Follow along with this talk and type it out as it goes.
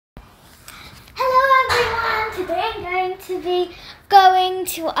We're going to be going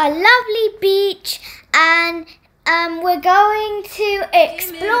to a lovely beach, and we're going to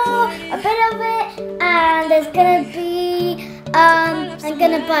explore a bit of it, and there's gonna be I'm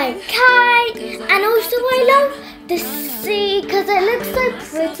gonna buy a kite, and also I love the sea because it looks so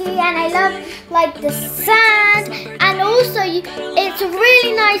pretty, and I love like the sand, and also it's a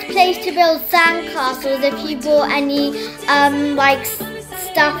really nice place to build sand castles if you bought any like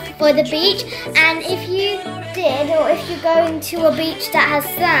stuff for the beach. And if you did, or if you're going to a beach that has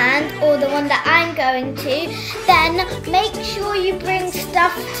sand, or the one that I'm going to, then make sure you bring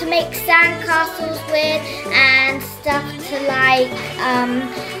stuff to make sand castles with, and stuff to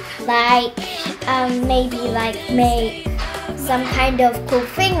maybe make some kind of cool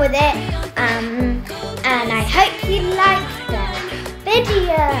thing with it. And I hope you liked the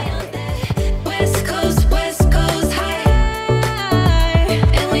video. West Coast, high.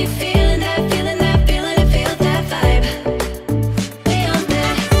 And we feeling that, feel that vibe. We on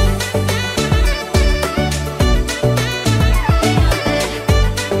that.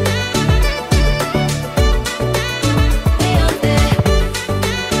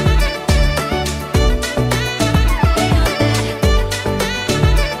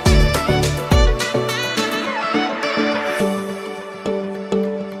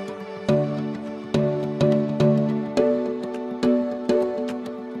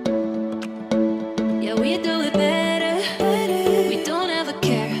 Yeah, we do it better. We don't ever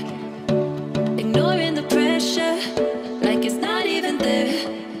care. Ignoring the pressure, like it's not even there.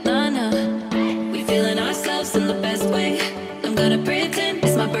 Nah. We feeling ourselves in the best way. I'm gonna pretend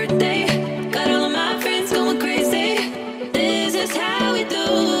it's my birthday. Got all of my friends going crazy. This is how we do.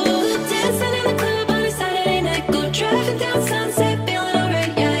 Dancing in the club on a Saturday night. Go driving down Sunset, feeling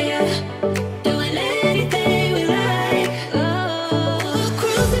alright, yeah. Doing anything we like. Oh,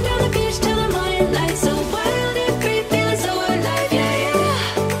 cruising down the beach till the morning light. So wild.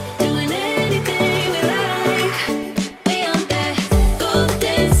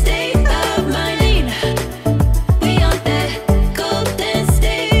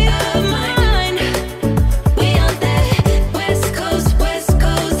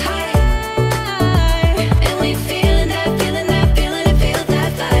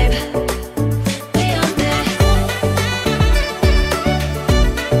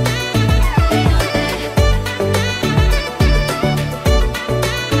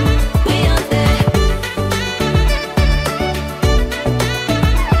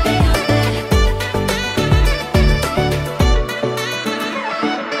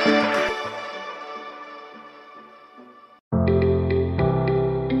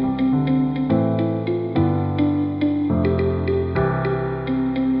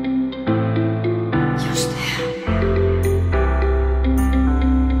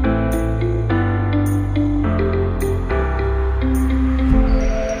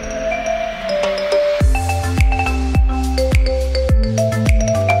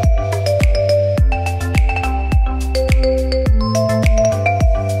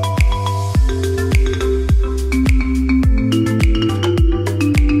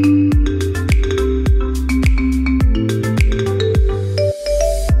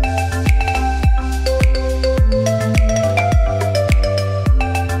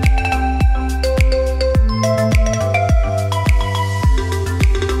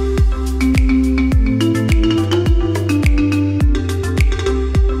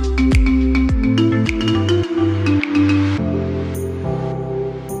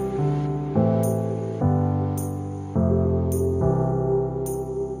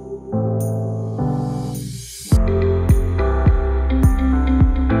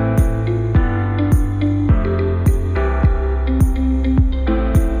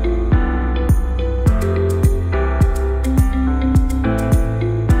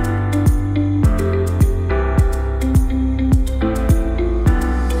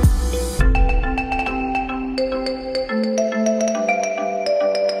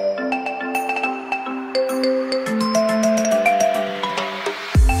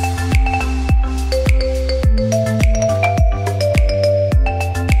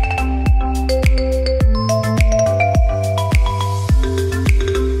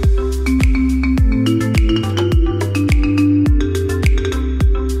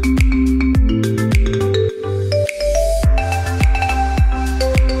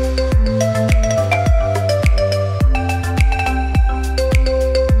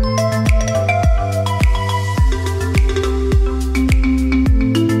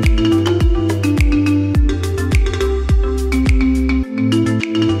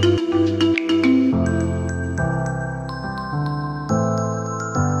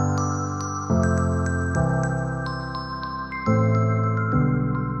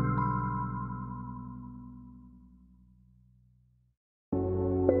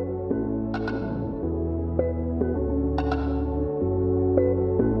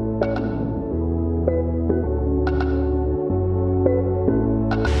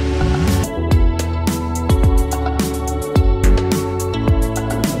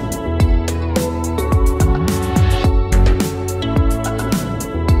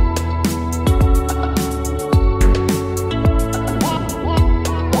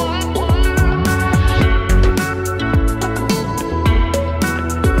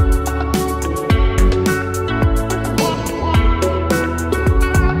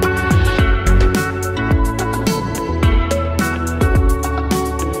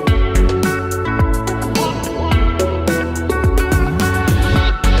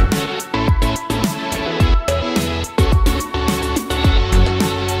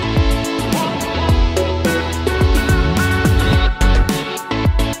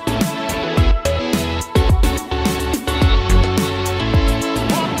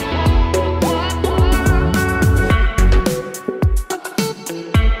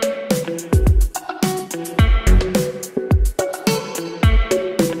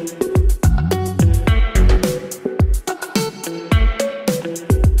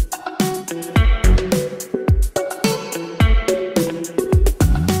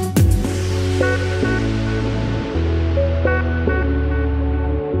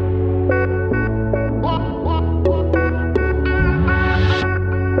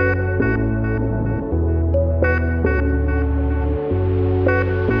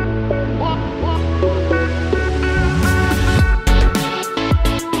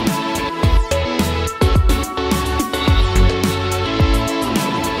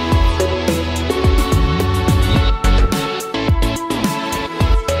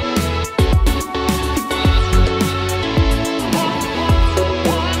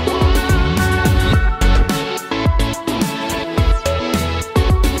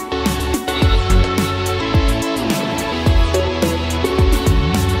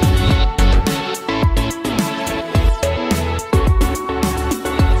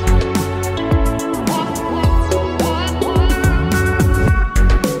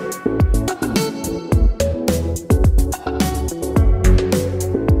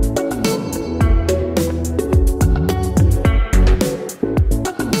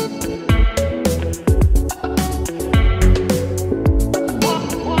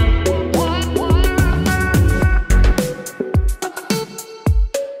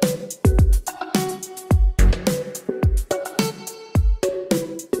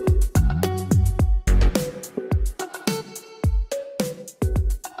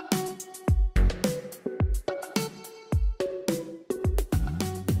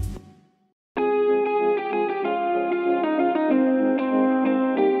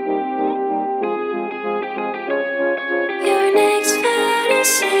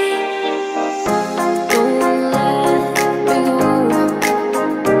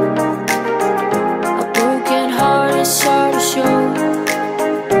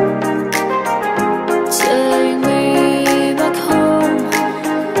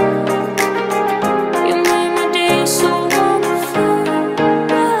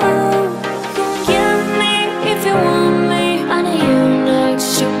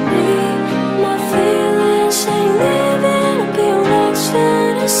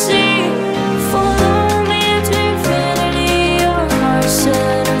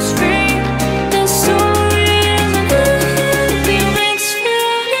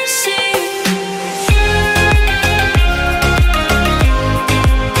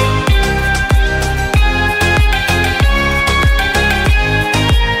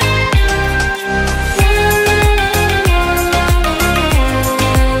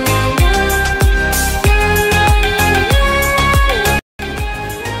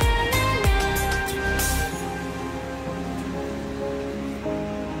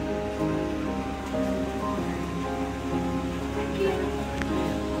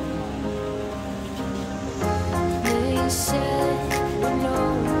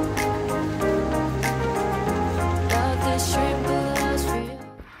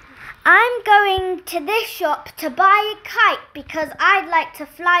 I'm going to this shop to buy a kite because I'd like to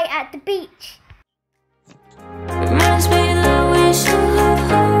fly at the beach. Reminds me that we still have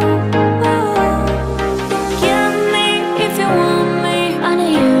hope. Get me if you want me. I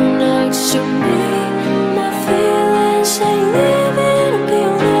need you next to me. My feelings say living be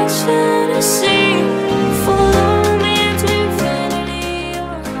your next fantasy. Follow me to infinity.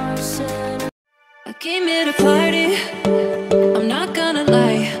 Your heart said I came here to party. I'm not gonna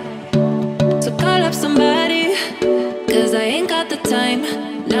lie. So call up somebody, 'cause I ain't got the time.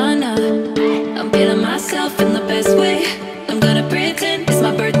 Nah, I'm feeling myself in the best way. I'm gonna pretend it's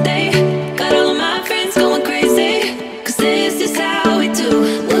my birthday. Got all of my friends going crazy, 'cause this is how we do.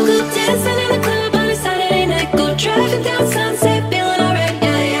 We'll go dancing in the club on a Saturday night. Go driving down Sunset, feeling alright,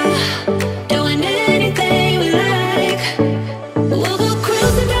 yeah. Doing anything we like. We'll go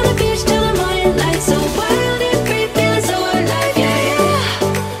cruising down the beach till the morning light. So wild and free, feeling so alive, yeah.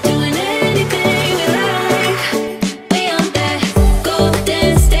 Doing anything we like. We on that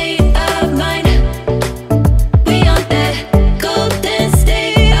golden state of mind. We on that golden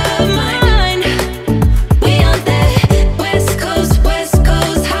state of mind. We on that West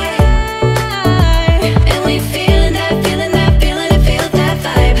Coast high. And we feeling that, feeling that, feeling it, feel that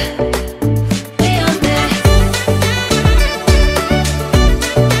vibe. We on that.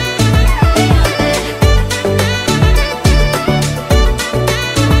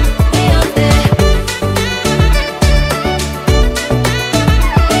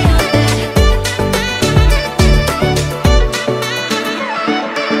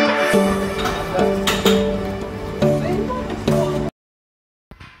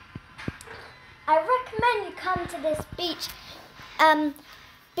 I recommend you come to this beach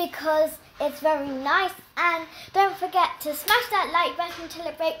because it's very nice, and don't forget to smash that like button till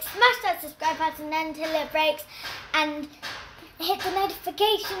it breaks, smash that subscribe button until it breaks, and hit the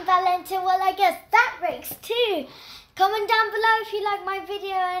notification bell until, well, I guess that breaks too. Comment down below if you like my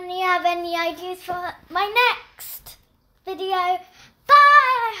video and you have any ideas for my next video.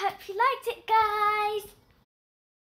 Bye! I hope you liked it, guys.